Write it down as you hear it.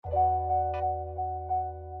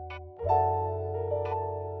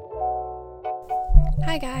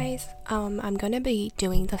Hi guys, I'm gonna be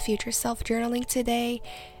doing the future self journaling today,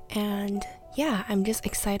 and yeah, I'm just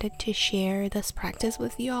excited to share this practice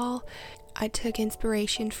with y'all. I took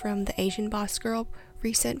inspiration from the Asian Boss Girl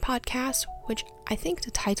recent podcast, which I think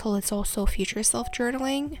the title is also future self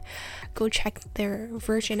journaling. Go check their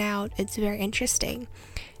version out, it's very interesting.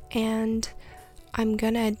 And I'm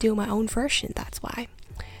gonna do my own version, that's why.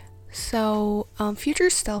 So, future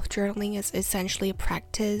self journaling is essentially a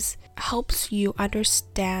practice, helps you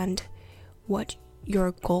understand what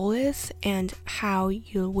your goal is and how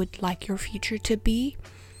you would like your future to be.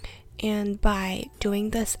 And by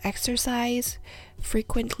doing this exercise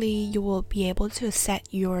frequently, you will be able to set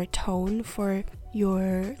your tone for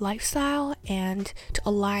your lifestyle and to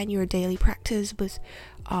align your daily practice with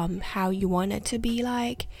how you want it to be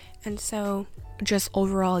like. And so, just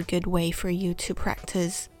overall a good way for you to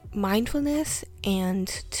practice mindfulness and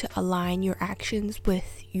to align your actions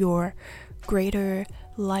with your greater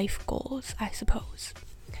life goals, I suppose.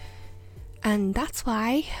 And that's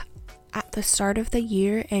why at the start of the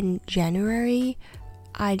year in January,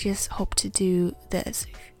 I just hope to do this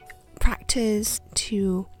practice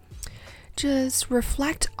to just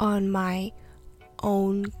reflect on my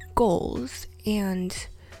own goals and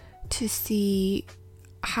to see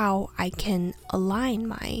how I can align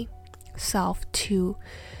myself to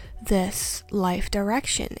this life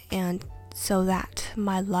direction, and so that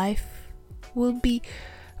my life will be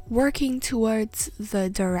working towards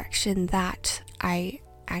the direction that I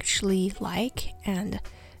actually like and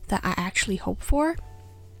that I actually hope for.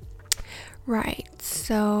 Right,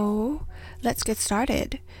 so let's get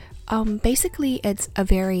started. Basically, it's a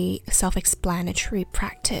very self-explanatory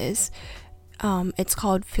practice. It's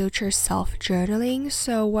called future self-journaling.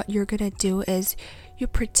 So what you're gonna do is you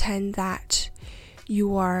pretend that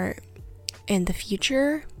you are in the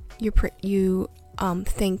future. You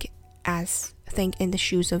think in the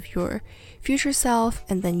shoes of your future self,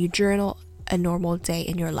 and then you journal a normal day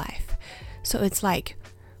in your life. So it's like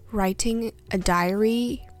writing a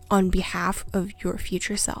diary on behalf of your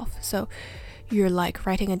future self. So you're like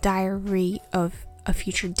writing a diary of a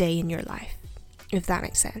future day in your life, if that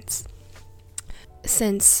makes sense.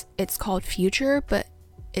 Since it's called future, but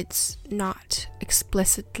it's not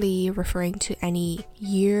explicitly referring to any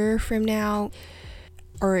year from now,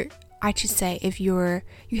 or I should say if you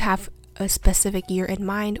have a specific year in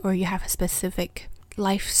mind, or you have a specific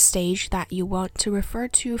life stage that you want to refer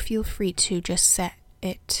to, feel free to just set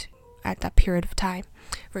it at that period of time.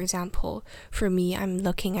 For example, for me, I'm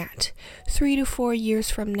looking at 3 to 4 years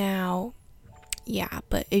from now. Yeah,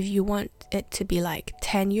 but if you want it to be like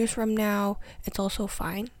 10 years from now, it's also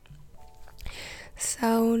fine.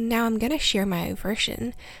 So now I'm gonna share my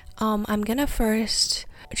version. I'm gonna first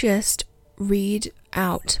just read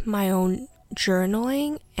out my own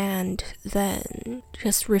journaling and then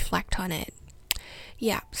just reflect on it.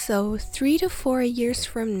 Yeah, so 3 to 4 years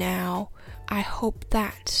from now, I hope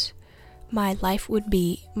that my day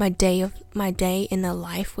in the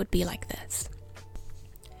life would be like this.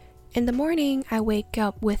 In the morning, I wake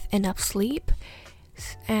up with enough sleep,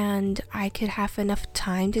 and I could have enough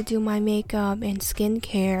time to do my makeup and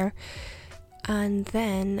skincare, and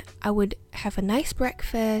then I would have a nice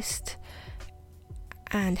breakfast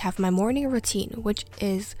and have my morning routine, which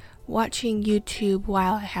is watching YouTube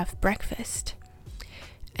while I have breakfast.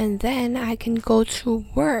 And then I can go to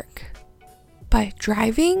work by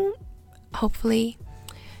driving, hopefully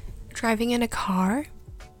driving in a car,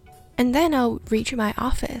 and then I'll reach my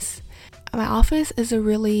office. My office is a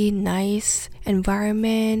really nice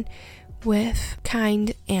environment with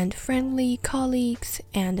kind and friendly colleagues,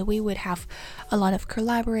 and we would have a lot of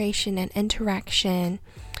collaboration and interaction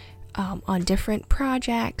on different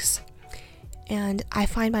projects. And I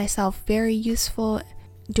find myself very useful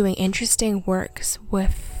doing interesting works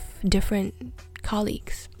with different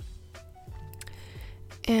colleagues.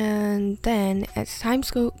 And then as time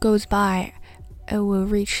goes by, I will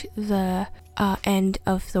reach the end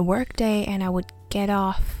of the workday, and I would get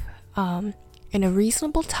off in a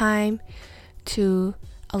reasonable time to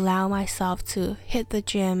allow myself to hit the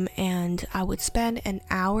gym, and I would spend an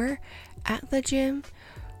hour at the gym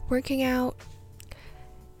working out.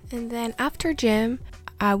 And then after gym,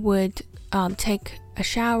 I would take a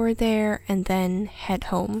shower there and then head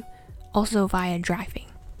home, also via driving.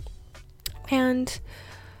 And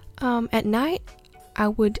at night, I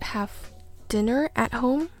would have dinner at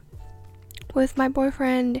home with my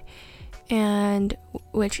boyfriend, and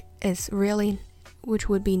which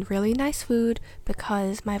would be really nice food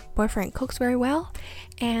because my boyfriend cooks very well.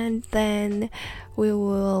 And then we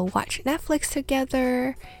will watch Netflix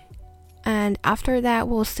together, and after that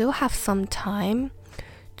we'll still have some time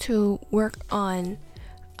to work on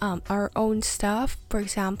our own stuff. For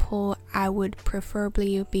example, I would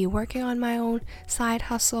preferably be working on my own side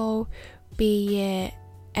hustle, be it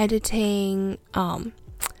editing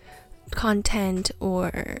content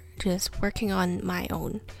or just working on my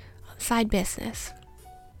own side business.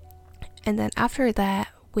 And then after that,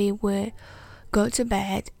 we would go to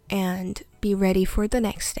bed and be ready for the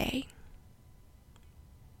next day.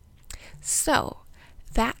 So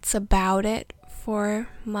that's about it for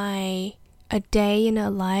my a day in a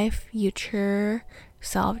life future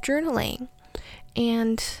self journaling,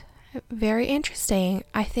 and very interesting.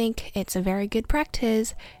 I think it's a very good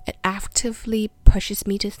practice. It actively pushes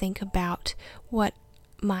me to think about what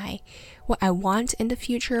I want in the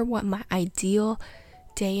future, what my ideal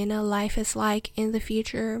day in a life is like in the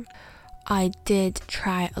future. I did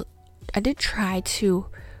try to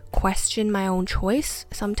question my own choice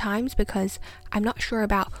sometimes because I'm not sure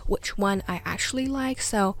about which one I actually like,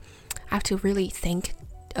 so I have to really think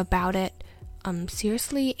about it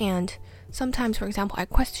seriously. And sometimes, for example, I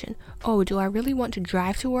question, do I really want to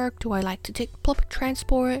drive to work? Do I like to take public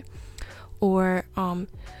transport? Or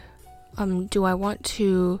do I want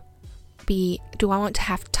to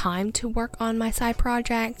have time to work on my side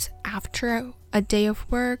projects after a day of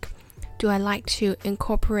work? Do I like to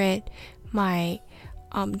incorporate my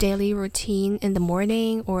daily routine in the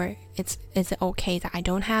morning, or is it okay that I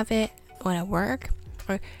don't have it when I work?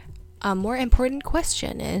 Or a more important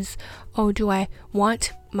question is, do I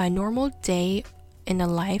want my normal day in a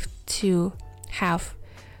life to have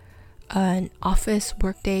an office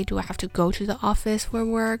work day? Do I have to go to the office for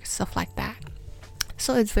work? Stuff like that.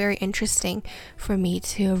 So it's very interesting for me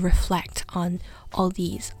to reflect on all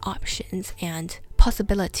these options and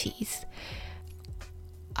possibilities.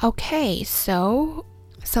 Okay, so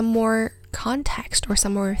some more context or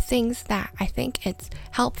some more things that I think it's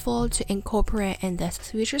helpful to incorporate in this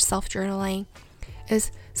future self-journaling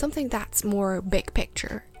is something that's more big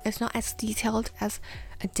picture. It's not as detailed as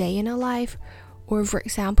a day in a life, or for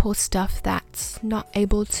example, stuff that's not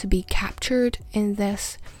able to be captured in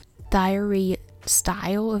this diary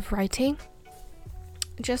style of writing.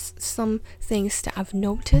 Just some things that I've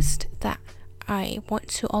noticed that I want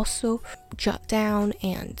to also jot down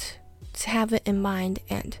and to have it in mind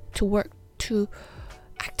and to work to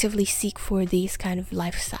actively seek for these kind of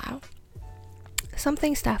lifestyle. Some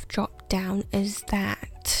things that I've jotted down is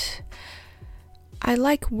that I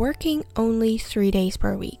like working only 3 days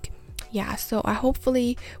per week. So I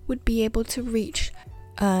hopefully would be able to reach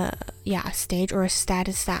a stage or a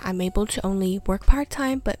status that I'm able to only work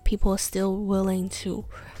part-time, but people are still willing to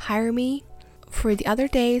hire me. For the other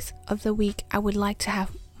days of the week, I would like to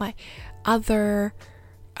have my other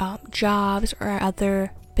jobs or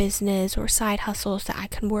other business or side hustles that I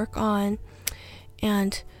can work on,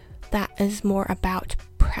 and that is more about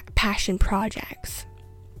passion projects.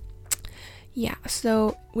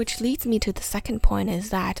 So which leads me to the second point is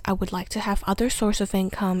that I would like to have other source of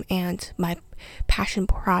income and my passion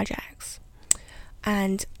projects.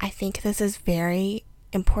 And I think this is very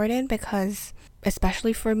important because,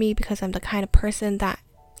 especially for me, because I'm the kind of person that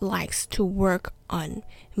likes to work on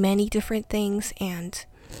many different things and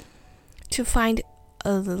to find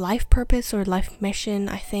a life purpose or life mission,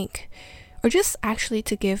 I think, or just actually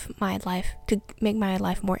to make my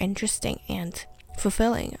life more interesting and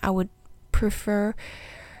fulfilling. I would prefer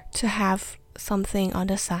to have something on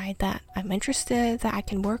the side that I'm interested, that I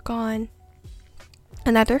can work on.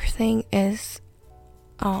 Another thing is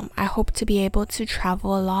I hope to be able to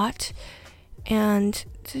travel a lot and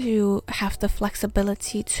to have the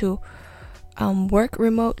flexibility to work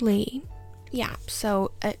remotely.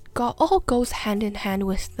 So it all goes hand in hand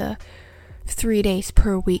with the 3 days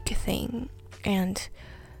per week thing. And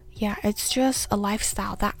it's just a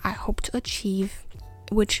lifestyle that I hope to achieve,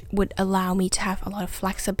 which would allow me to have a lot of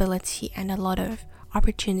flexibility and a lot of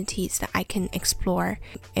opportunities that I can explore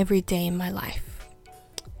every day in my life.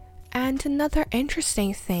 And another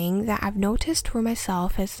interesting thing that I've noticed for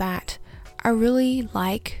myself is that I really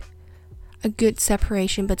like a good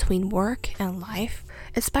separation between work and life,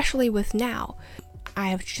 especially with now. I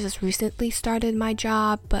have just recently started my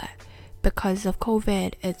job, but because of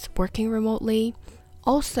COVID, it's working remotely.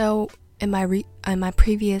 Also, in my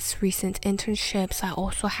previous recent internships, I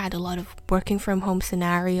also had a lot of working from home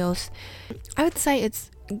scenarios. I would say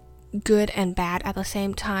it's good and bad at the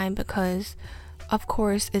same time, because of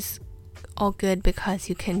course it's all good because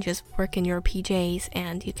you can just work in your PJs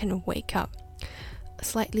and you can wake up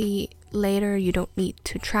slightly later. You don't need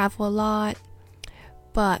to travel a lot.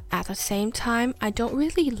 But at the same time, I don't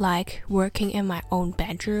really like working in my own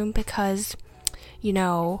bedroom because,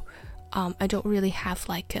 I don't really have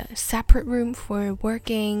like a separate room for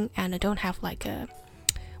working, and I don't have like a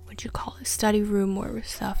what you call it, study room or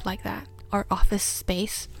stuff like that, or office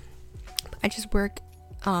space. I just work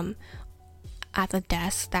at the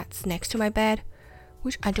desk that's next to my bed,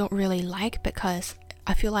 which I don't really like because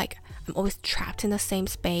I feel like I'm always trapped in the same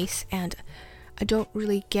space and I don't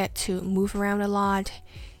really get to move around a lot,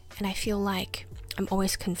 and I feel like I'm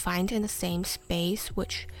always confined in the same space,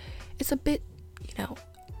 which is a bit,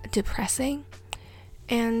 depressing.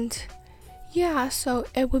 And yeah, so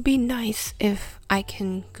it would be nice if I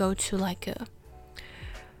can go to like a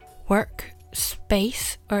work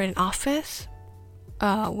space or an office,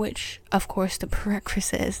 which of course the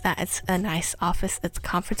prerequisite is that it's a nice office, it's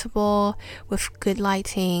comfortable with good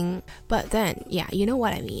lighting. But then, yeah, you know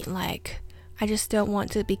what I mean, like I just don't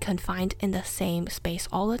want to be confined in the same space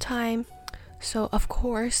all the time. So of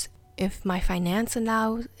course, if my finance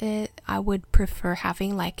allows it, I would prefer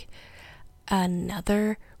having like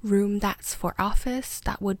another room that's for office.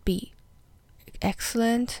 That would be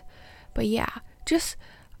excellent. But yeah, just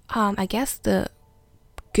I guess the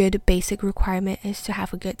good basic requirement is to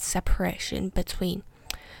have a good separation between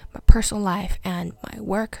my personal life and my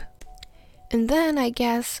work. And then I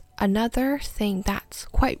guess another thing that's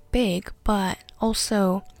quite big but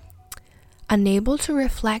also unable to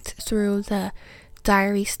reflect through the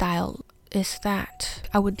diary style is that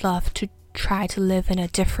I would love to try to live in a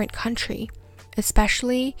different country.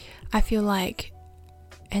 Especially, I feel like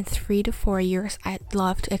in 3 to 4 years, I'd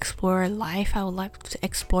love to explore life. I would like to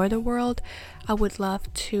explore the world. I would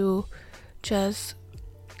love to just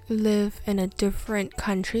live in a different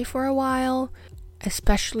country for a while.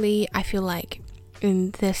 Especially, I feel like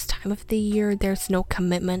in this time of the year, there's no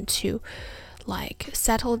commitment to like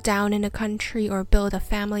settle down in a country or build a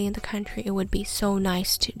family in the country. It would be so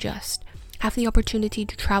nice to just have the opportunity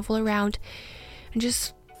to travel around and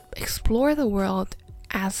just explore the world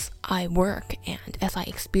as I work and as I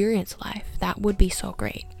experience life. That would be so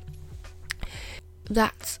great.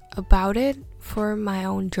 That's about it for my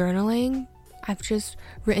own journaling. I've just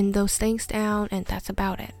written those things down and that's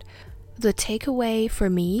about it. The takeaway for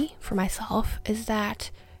me, for myself, is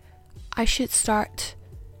that I should start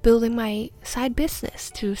building my side business,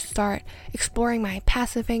 to start exploring my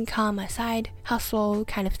passive income, my side hustle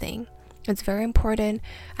kind of thing. It's very important.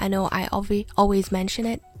 I know I always mention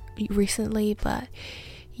it recently, but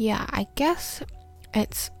yeah, I guess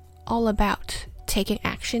it's all about taking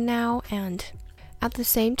action now. And at the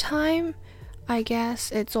same time, I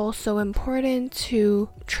guess it's also important to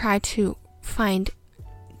try to find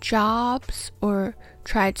jobs or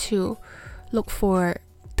try to look for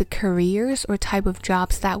the careers or type of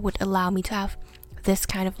jobs that would allow me to have this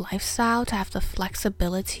kind of lifestyle, to have the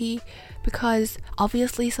flexibility, because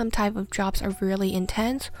obviously some type of jobs are really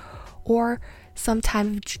intense, or some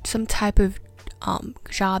type of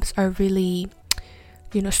jobs are really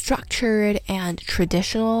structured and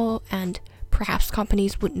traditional, and perhaps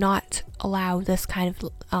companies would not allow this kind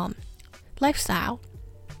of lifestyle.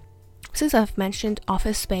 Since I've mentioned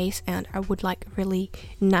office space and I would like a really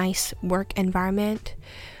nice work environment,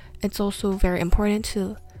 it's also very important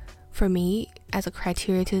for me as a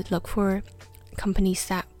criteria to look for companies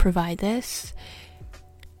that provide this.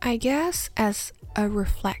 I guess as a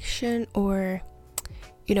reflection or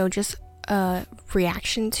just a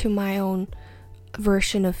reaction to my own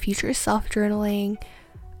version of future self journaling,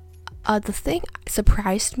 the thing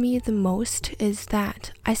surprised me the most is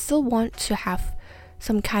that I still want to have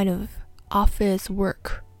some kind of office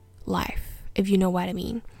work life, if you know what I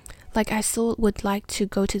mean. Like I still would like to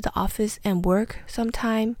go to the office and work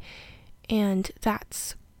sometime, and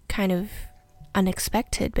that's kind of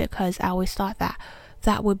unexpected because I always thought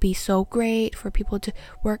that would be so great for people to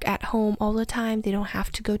work at home all the time. They don't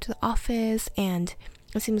have to go to the office, and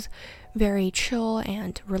it seems very chill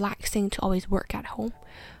and relaxing to always work at home.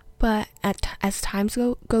 But as time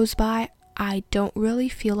goes by, I don't really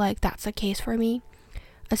feel like that's the case for me.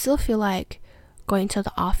 I still feel like going to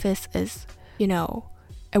the office is,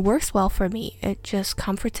 it works well for me. It's just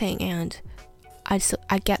comforting, and I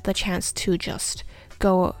get the chance to just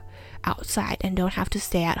go outside and don't have to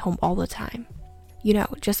stay at home all the time.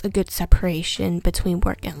 Just a good separation between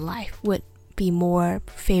work and life would be more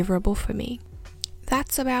favorable for me.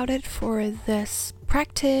 That's about it for this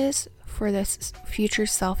practice, for this future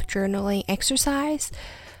self-journaling exercise.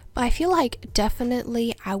 But I feel like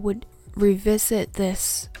definitely I would revisit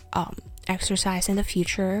this exercise in the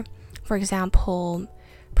future. For example,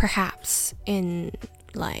 perhaps in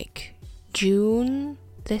like June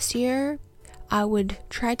this year, I would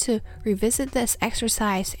try to revisit this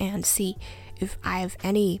exercise and see if I have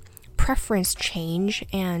any preference change.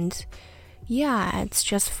 And yeah, it's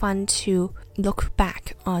just fun to look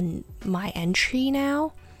back on my entry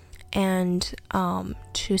now and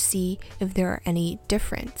to see if there are any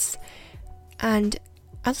difference. And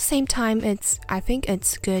at the same time, I think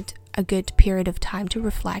it's a good period of time to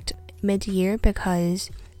reflect mid-year, because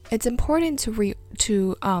it's important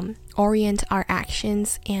to orient our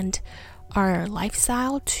actions and our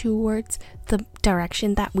lifestyle towards the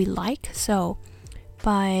direction that we like. So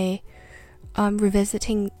by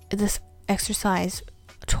revisiting this exercise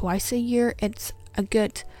twice a year, it's a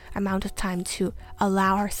good amount of time to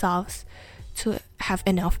allow ourselves to have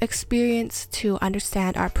enough experience to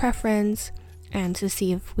understand our preference and to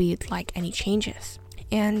see if we'd like any changes,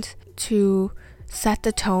 and to set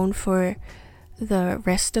the tone for the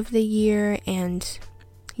rest of the year. And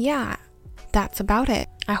yeah, that's about it.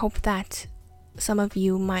 I hope that some of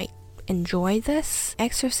you might enjoy this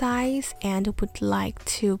exercise and would like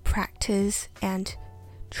to practice and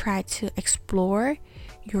try to explore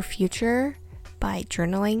your future by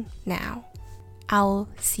journaling now. I'll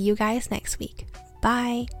see you guys next week.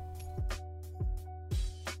 Bye!